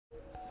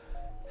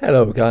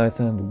Hello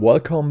guys and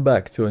welcome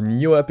back to a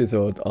new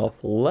episode of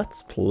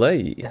Let's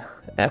Play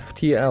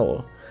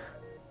FTL.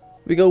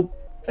 We go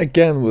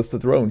again with the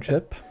drone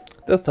ship.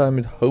 This time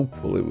it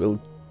hopefully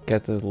will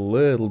get a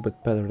little bit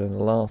better than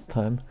the last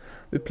time.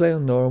 We play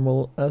on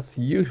normal as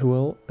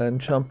usual and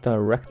jump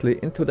directly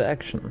into the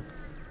action.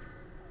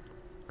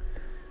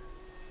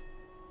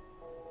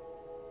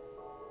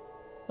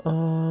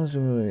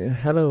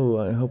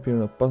 Hello, I hope you're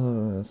not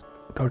bothering us.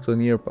 Cartoon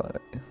nearby.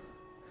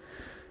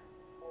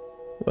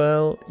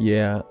 Well,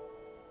 yeah.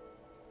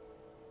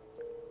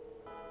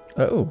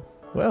 Oh,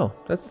 well,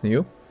 that's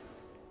new.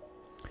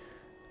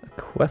 A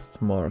quest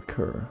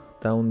marker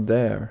down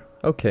there.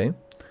 Okay,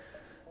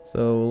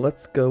 so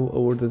let's go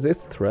over the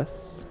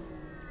distress.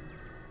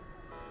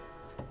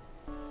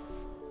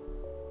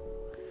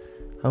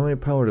 How many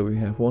power do we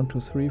have? 1, 2,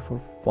 3,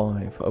 4,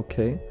 5.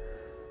 Okay.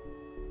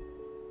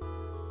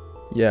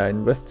 Yeah,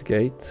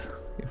 investigate.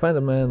 You find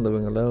a man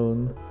living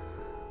alone.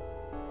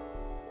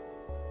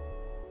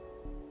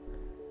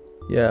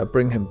 Yeah,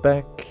 bring him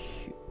back.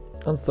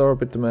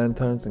 Unstable, the man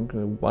turns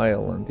into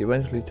violent. He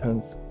eventually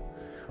turns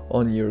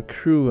on your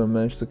crew and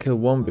manages to kill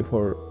one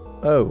before...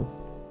 Oh,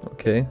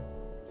 okay.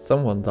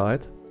 Someone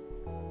died.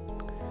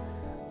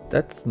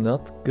 That's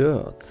not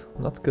good.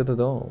 Not good at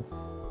all.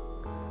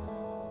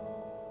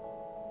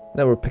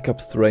 Never pick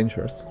up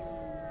strangers.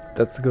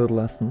 That's a good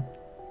lesson.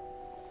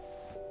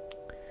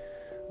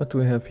 What do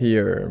we have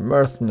here?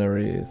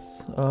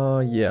 Mercenaries.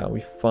 Yeah,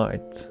 we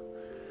fight.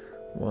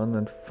 1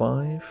 and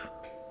 5.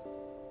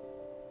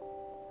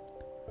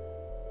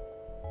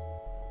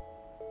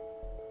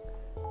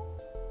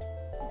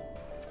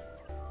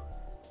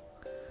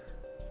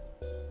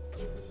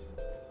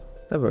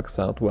 That works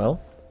out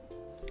well.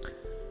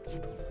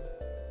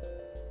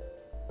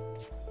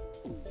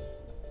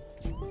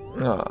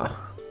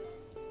 Ah.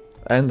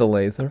 And a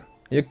laser.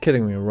 You're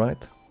kidding me,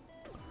 right?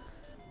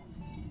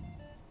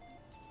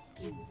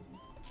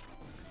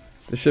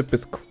 The ship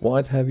is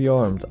quite heavy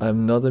armed.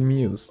 I'm not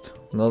amused.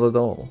 Not at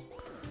all.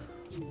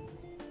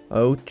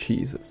 Oh,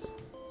 Jesus.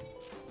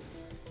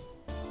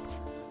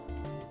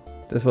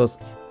 This was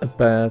a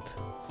bad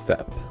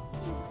step.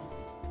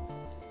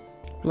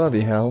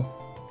 Bloody hell.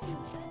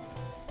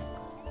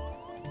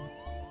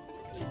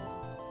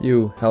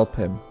 You, help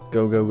him.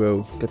 Go, go,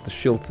 go. Get the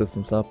shield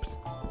systems up.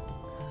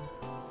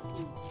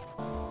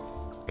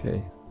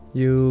 Okay.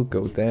 You,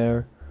 go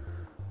there.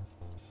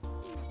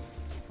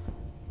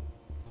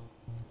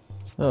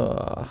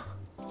 Ah.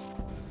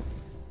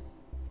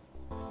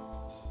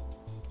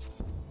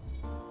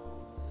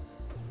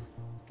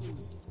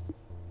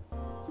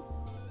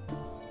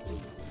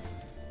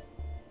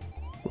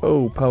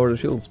 Whoa, power the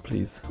shields,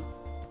 please.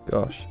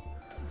 Gosh.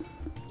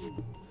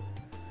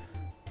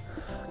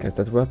 Get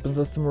that weapon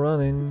system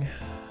running.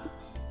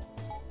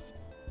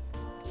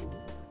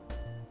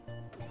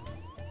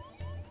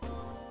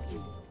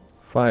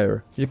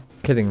 Fire. You're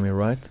kidding me,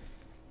 right?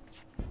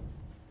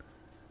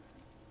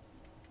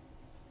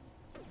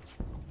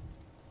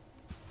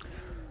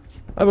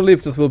 I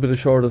believe this will be the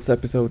shortest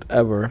episode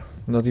ever.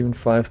 Not even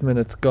 5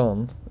 minutes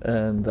gone.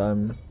 And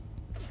I'm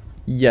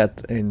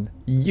yet in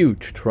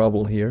huge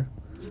trouble here.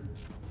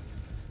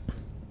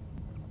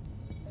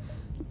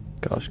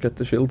 Gosh, get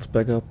the shields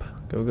back up.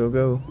 Go, go,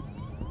 go.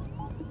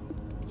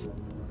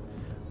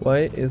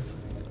 Why is...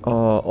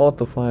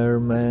 auto fire,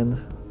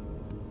 man.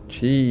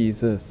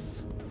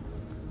 Jesus.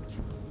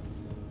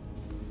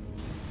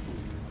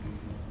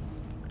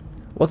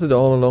 Was it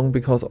all along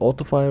because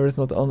auto fire is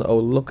not on? Oh,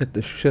 look at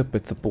the ship.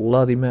 It's a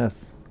bloody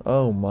mess.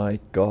 Oh my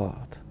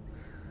god.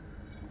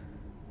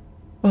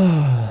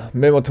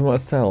 Memo to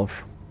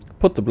myself.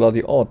 Put the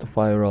bloody auto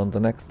fire on the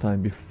next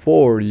time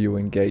before you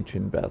engage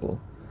in battle.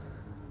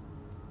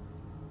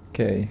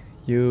 Okay.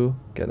 You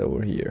get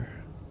over here.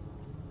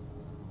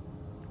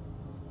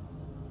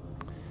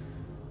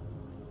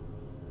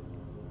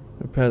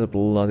 Repair the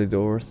bloody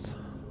doors.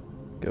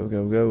 Go,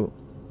 go, go.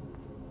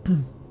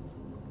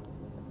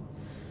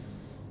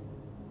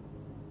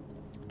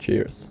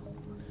 Cheers.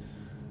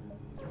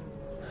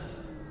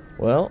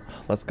 Well,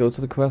 let's go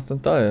to the quest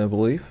and die, I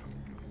believe.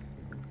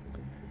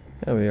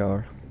 There we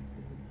are.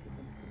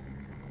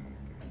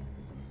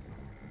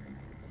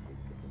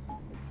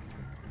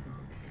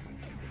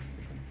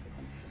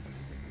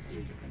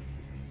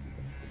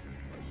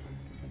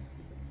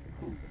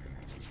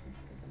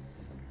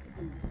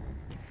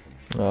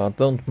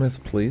 Don't miss,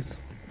 please.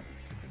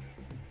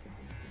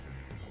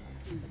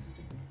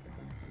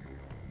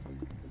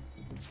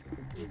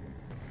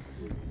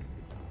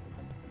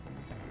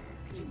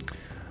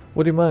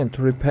 Would you mind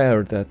to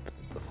repair that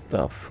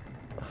stuff?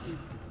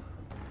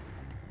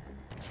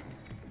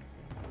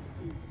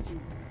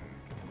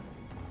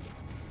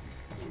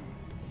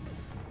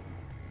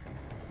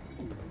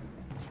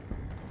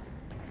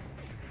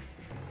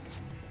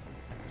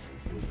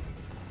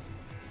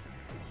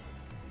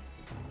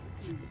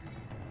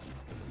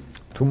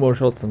 Two more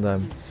shots and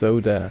I'm so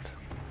dead.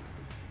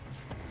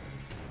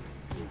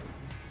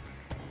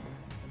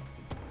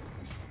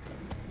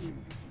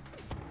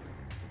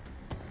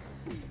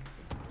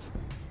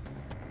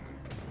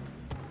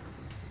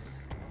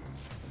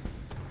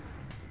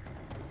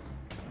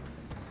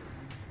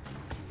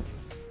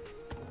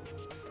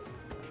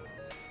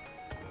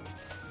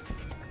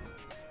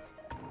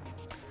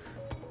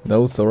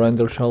 No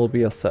surrender shall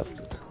be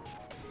accepted.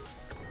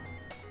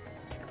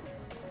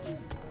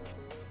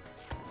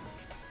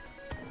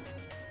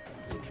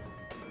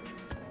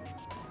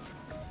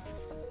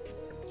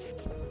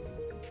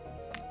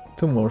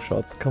 Two more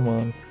shots, come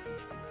on.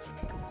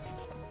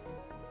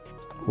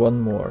 One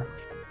more.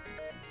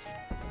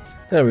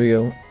 There we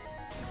go.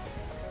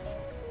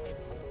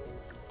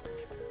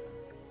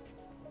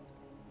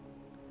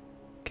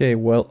 Okay,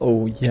 well,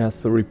 oh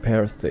yes, the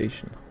repair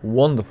station.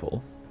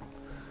 Wonderful.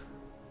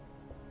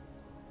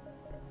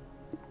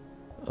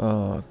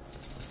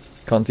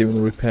 Can't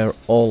even repair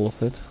all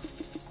of it.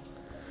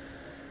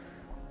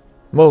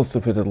 Most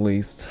of it at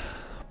least.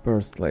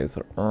 Burst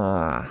laser.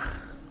 Ah.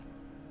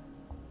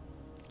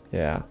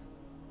 Yeah.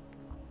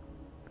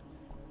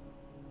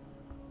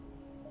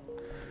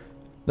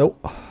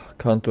 Nope.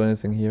 Can't do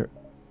anything here.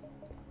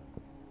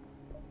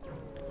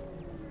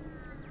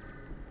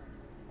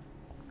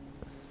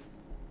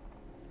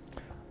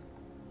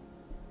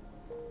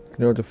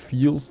 Ignore the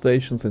fuel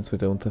station since we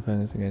don't have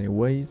anything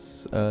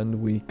anyways,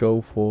 and we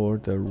go for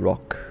the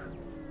rock.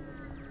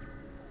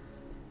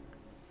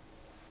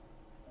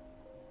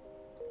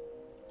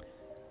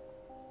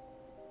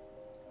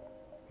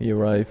 We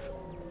arrive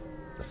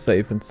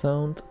safe and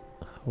sound.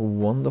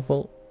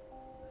 Wonderful.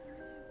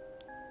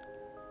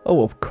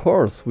 Oh, of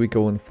course we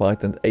go and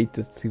fight and aid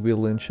the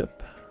civilian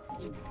ship.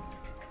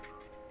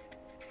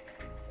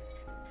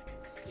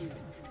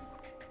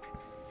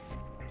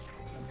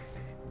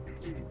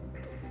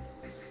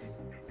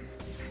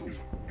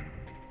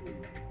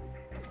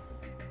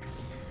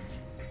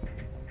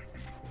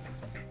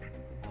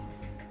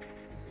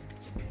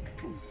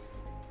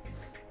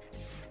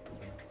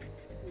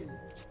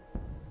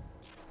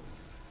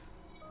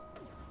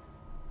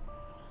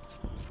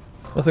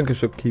 I think I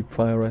should keep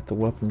fire at the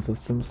weapon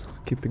systems,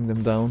 keeping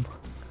them down.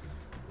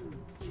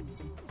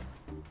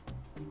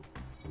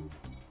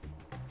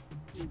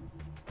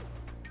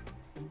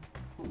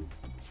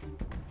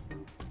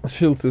 The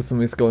shield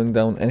system is going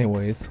down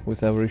anyways,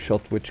 with every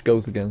shot which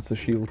goes against the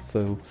shield,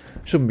 so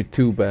shouldn't be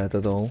too bad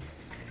at all.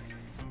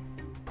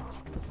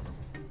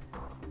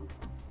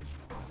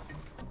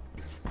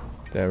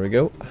 There we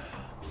go.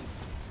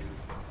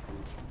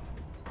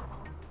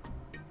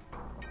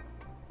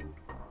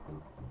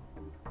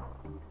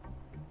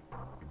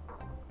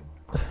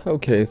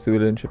 Okay,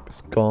 civilian ship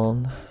is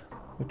gone,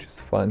 which is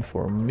fine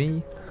for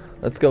me.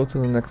 Let's go to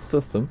the next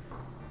system.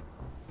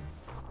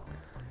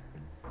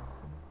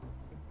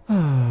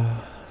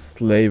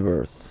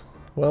 Slavers.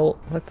 Well,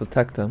 let's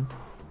attack them.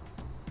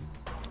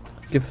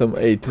 Give some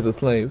aid to the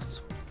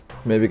slaves.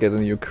 Maybe get a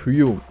new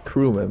crew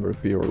member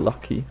if you're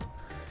lucky.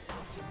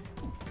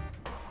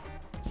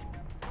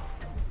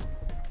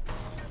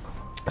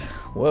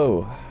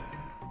 Whoa.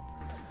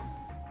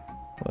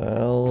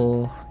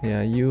 Well,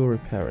 yeah, you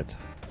repair it.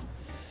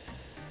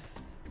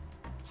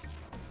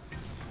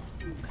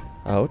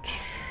 Ouch.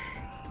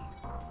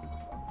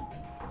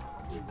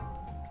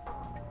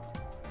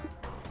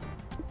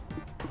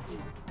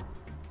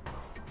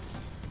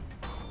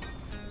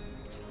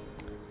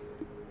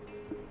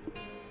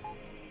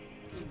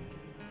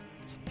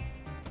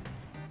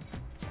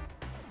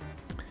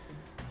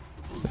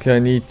 Okay, I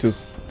need to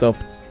stop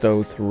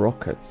those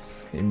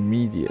rockets.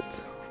 Immediate.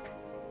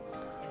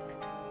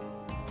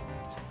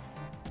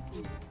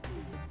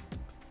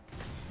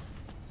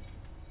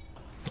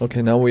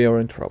 Okay, now we are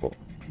in trouble.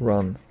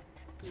 Run.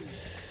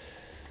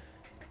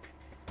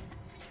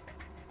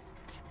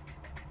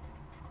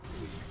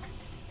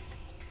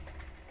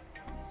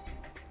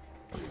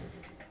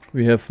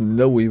 We have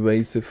no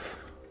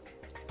evasive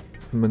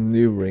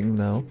maneuvering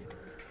now.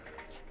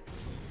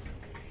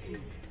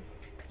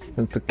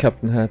 Since the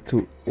captain had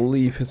to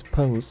leave his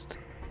post.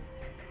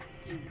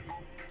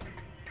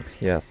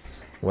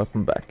 Yes,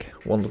 weapon back.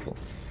 Wonderful.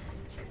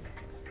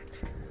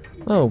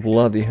 Oh,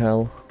 bloody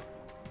hell.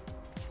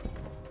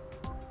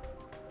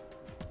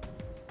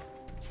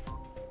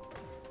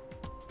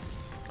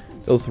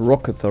 Those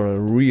rockets are a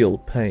real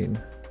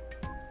pain.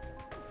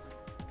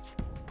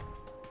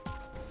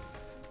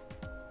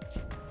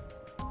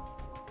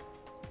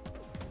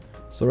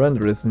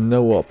 Surrender is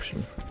no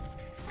option.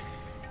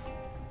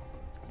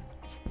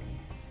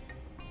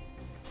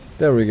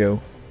 There we go.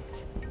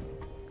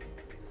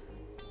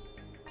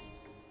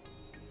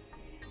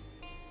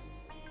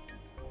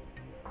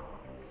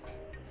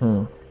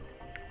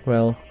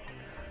 Well,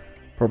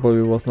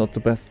 probably was not the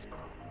best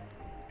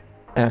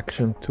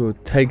action to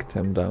take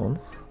them down.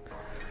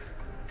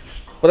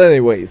 But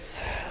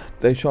anyways,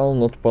 they shall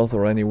not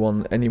bother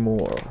anyone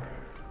anymore.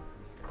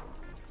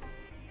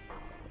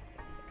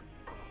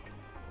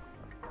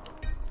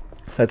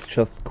 Let's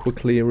just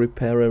quickly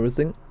repair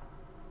everything.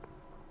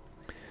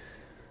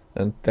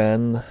 And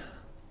then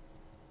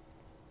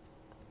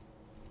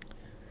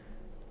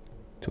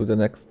to the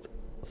next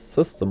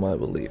system, I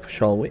believe,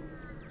 shall we?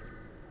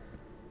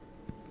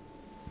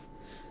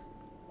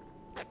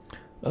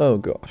 Oh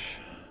gosh.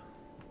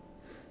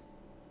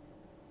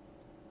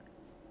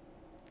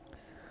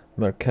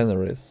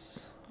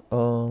 Mercenaries.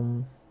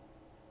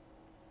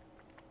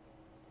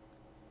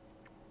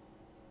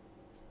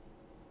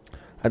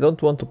 I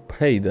don't want to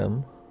pay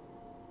them.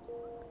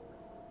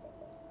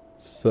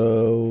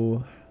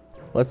 So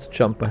let's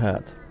jump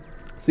ahead.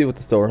 See what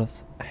the store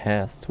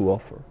has to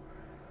offer.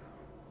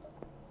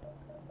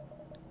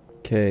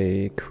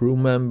 Okay, crew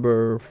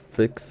member,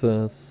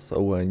 fixes.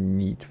 Oh, I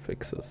need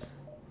fixes.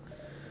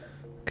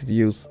 Could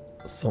use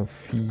some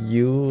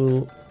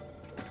fuel.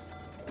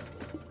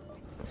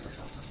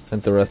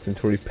 And the rest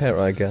into repair,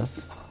 I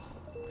guess.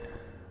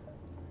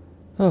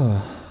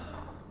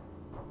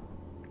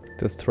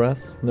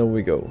 Distress, now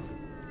we go.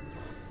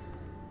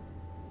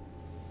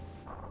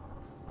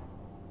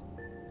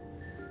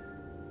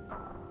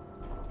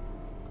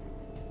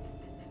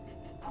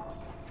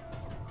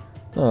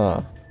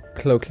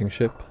 Cloaking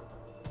ship.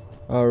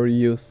 Are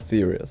you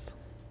serious?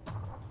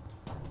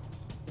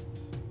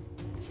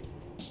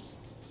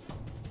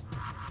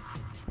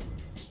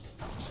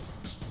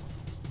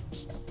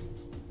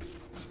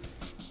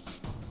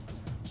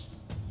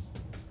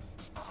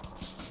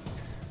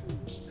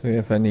 Do we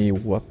have any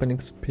weapon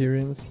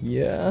experience?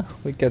 Yeah,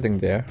 we're getting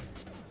there.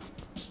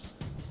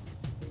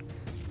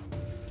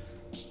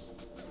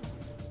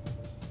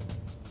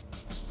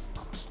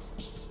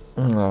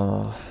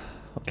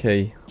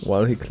 Okay,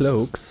 while he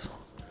cloaks,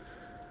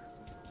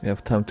 we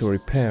have time to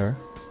repair.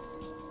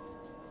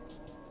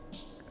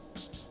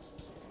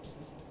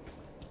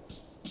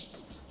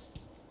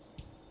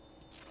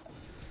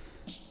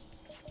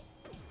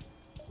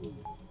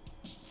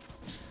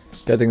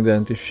 Getting the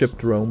anti-ship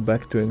drone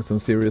back, doing some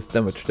serious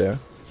damage there.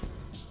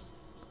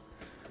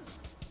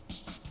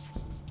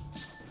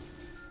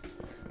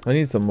 I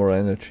need some more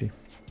energy.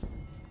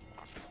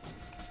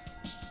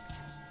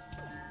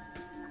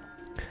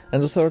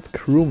 And a third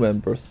crew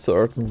member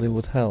certainly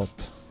would help.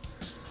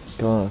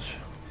 Gosh,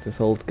 this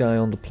old guy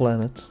on the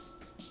planet.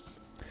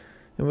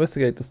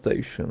 Investigate the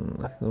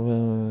station.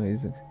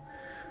 Easy.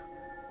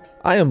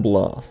 Iron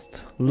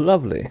Blast.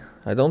 Lovely.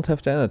 I don't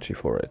have the energy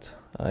for it.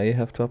 I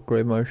have to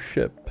upgrade my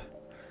ship.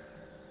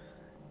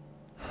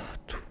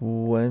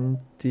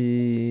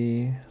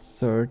 20,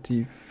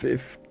 30,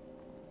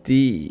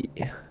 50.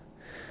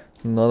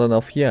 Not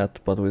enough yet,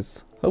 but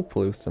with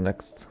hopefully with the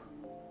next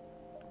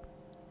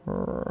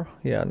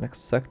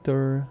next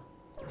sector.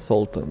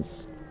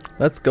 Sultans.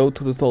 Let's go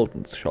to the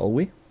Sultans, shall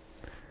we?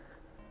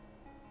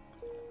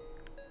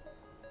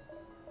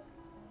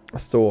 A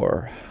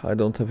store. I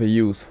don't have a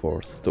use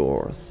for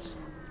stores.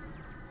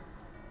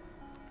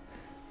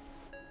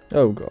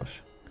 Oh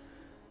gosh.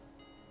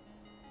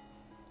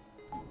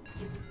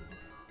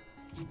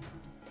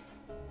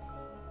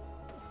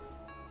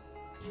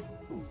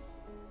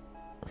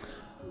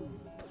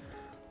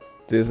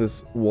 This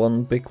is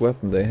one big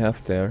weapon they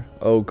have there.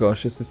 Oh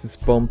gosh, this is this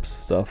bomb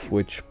stuff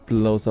which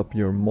blows up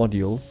your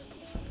modules.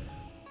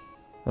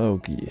 Oh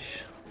gosh.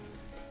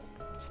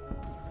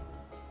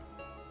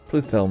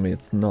 Please tell me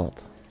it's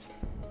not.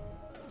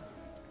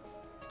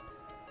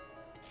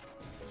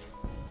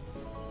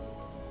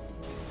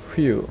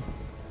 Phew.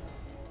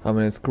 How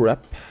many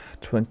scrap?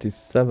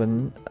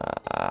 27.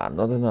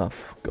 Not enough.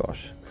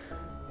 Gosh.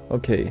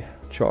 Okay,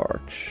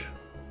 charge.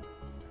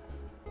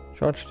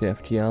 Charge the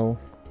FTL.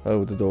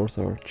 Oh, the doors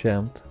are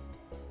jammed.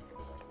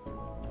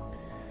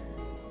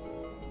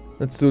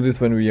 Let's do this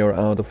when we are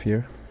out of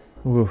here.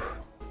 Oof.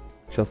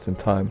 Just in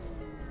time.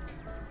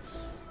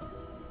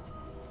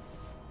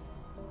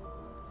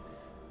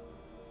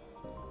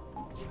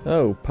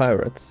 Oh,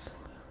 pirates.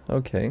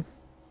 Okay.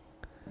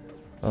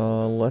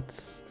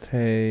 Let's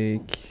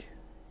take...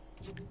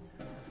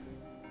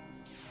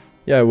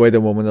 Yeah, wait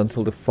a moment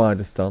until the fight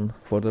is done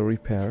for the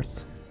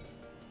repairs.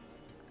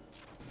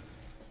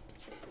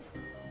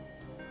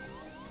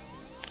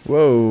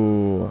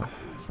 Whoa.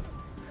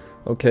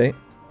 Okay,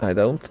 I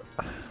don't.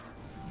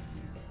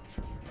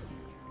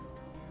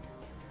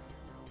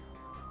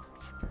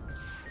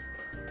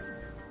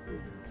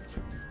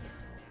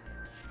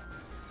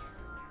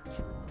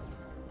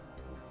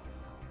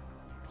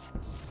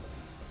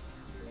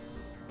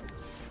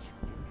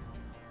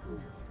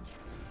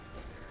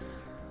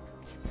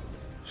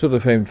 Should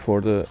have aimed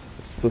for the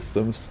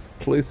systems.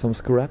 Please, some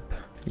scrap.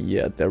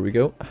 Yeah, there we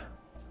go.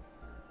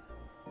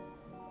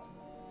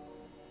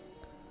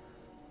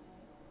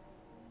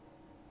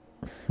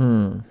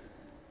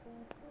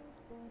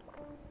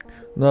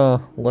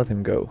 No, let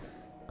him go.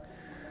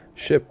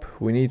 Ship,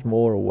 we need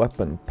more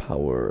weapon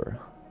power.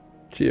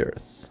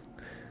 Cheers.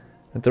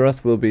 And the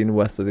rest will be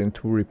invested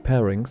into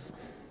repairings.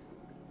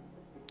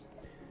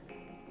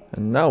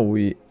 And now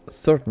we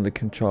certainly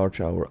can charge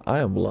our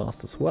Iron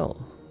Blast as well.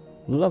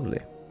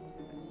 Lovely.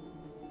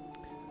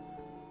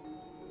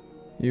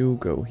 You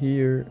go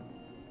here.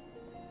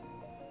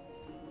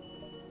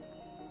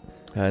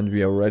 And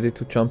we are ready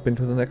to jump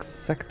into the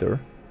next sector.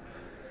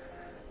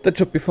 That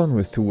should be fun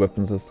with two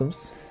weapon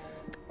systems.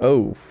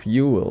 Oh,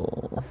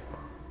 fuel.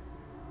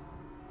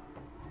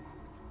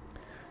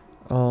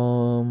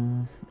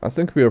 I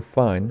think we are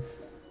fine.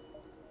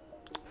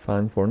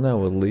 Fine for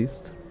now at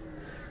least.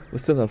 We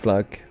still have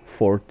like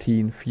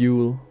 14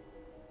 fuel.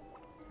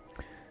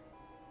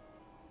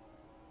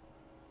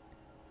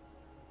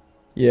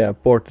 Yeah,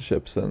 board the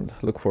ships and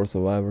look for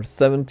survivors.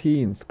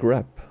 17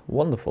 scrap.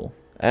 Wonderful.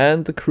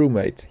 And the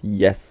crewmate.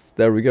 Yes,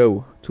 there we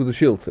go. To the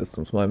shield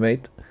systems, my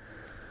mate.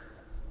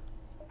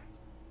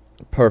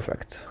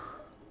 Perfect.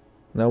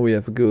 Now we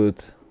have a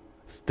good,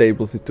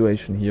 stable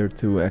situation here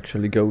to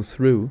actually go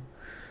through.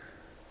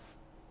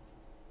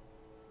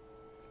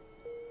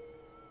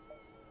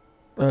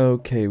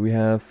 Okay, we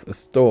have a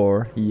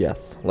store.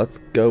 Yes, let's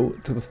go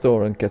to the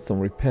store and get some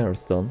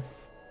repairs done.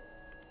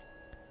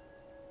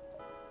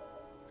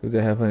 Do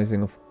they have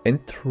anything of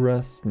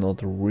interest? Not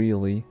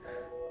really.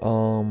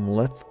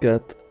 Let's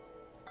get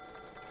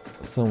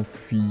some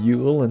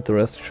fuel and the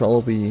rest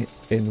shall be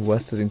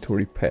invested into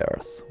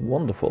repairs.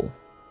 Wonderful.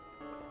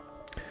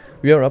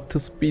 We are up to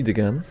speed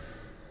again.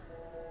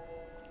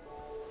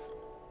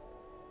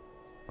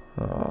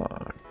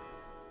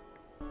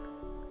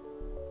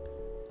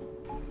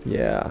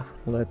 Yeah,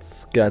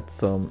 let's get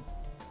some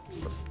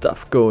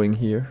stuff going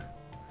here.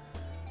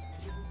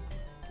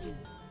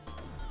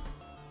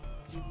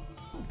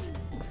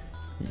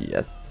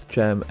 Yes,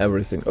 jam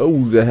everything.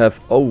 Oh, they have...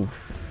 Oh,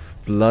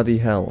 bloody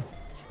hell.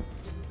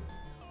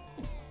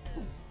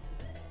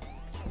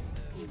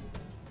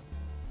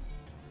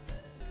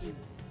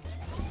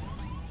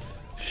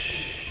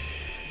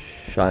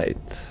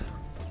 Shite.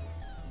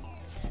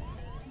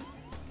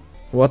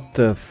 What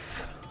the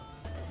f...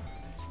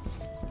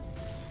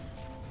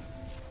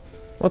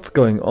 What's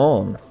going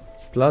on?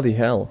 Bloody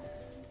hell.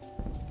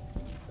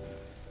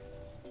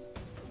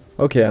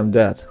 Okay, I'm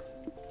dead.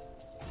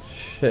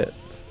 Shit.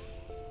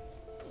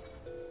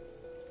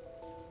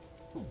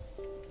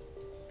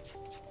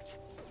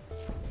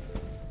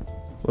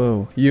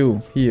 Whoa,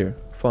 you, here,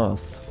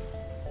 fast.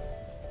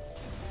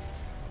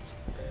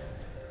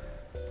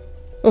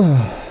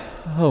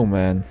 Oh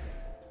man.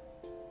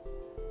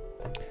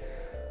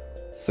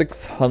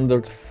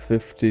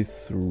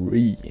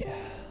 653.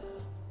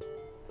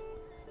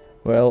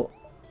 Well,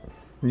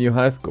 new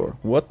high score.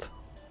 What?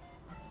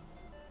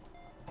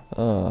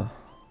 4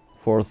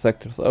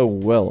 sectors. Oh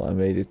well, I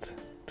made it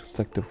to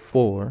sector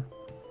 4.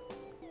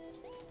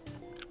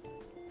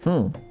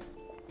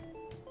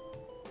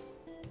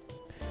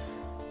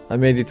 I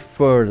made it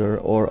further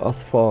or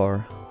as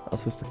far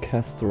as with the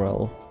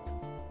Castrel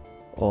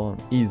on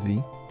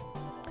easy.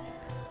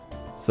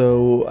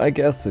 So I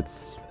guess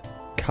it's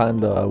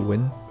kinda a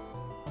win.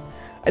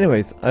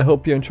 Anyways, I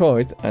hope you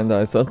enjoyed and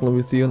I certainly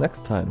will see you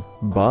next time.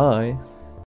 Bye!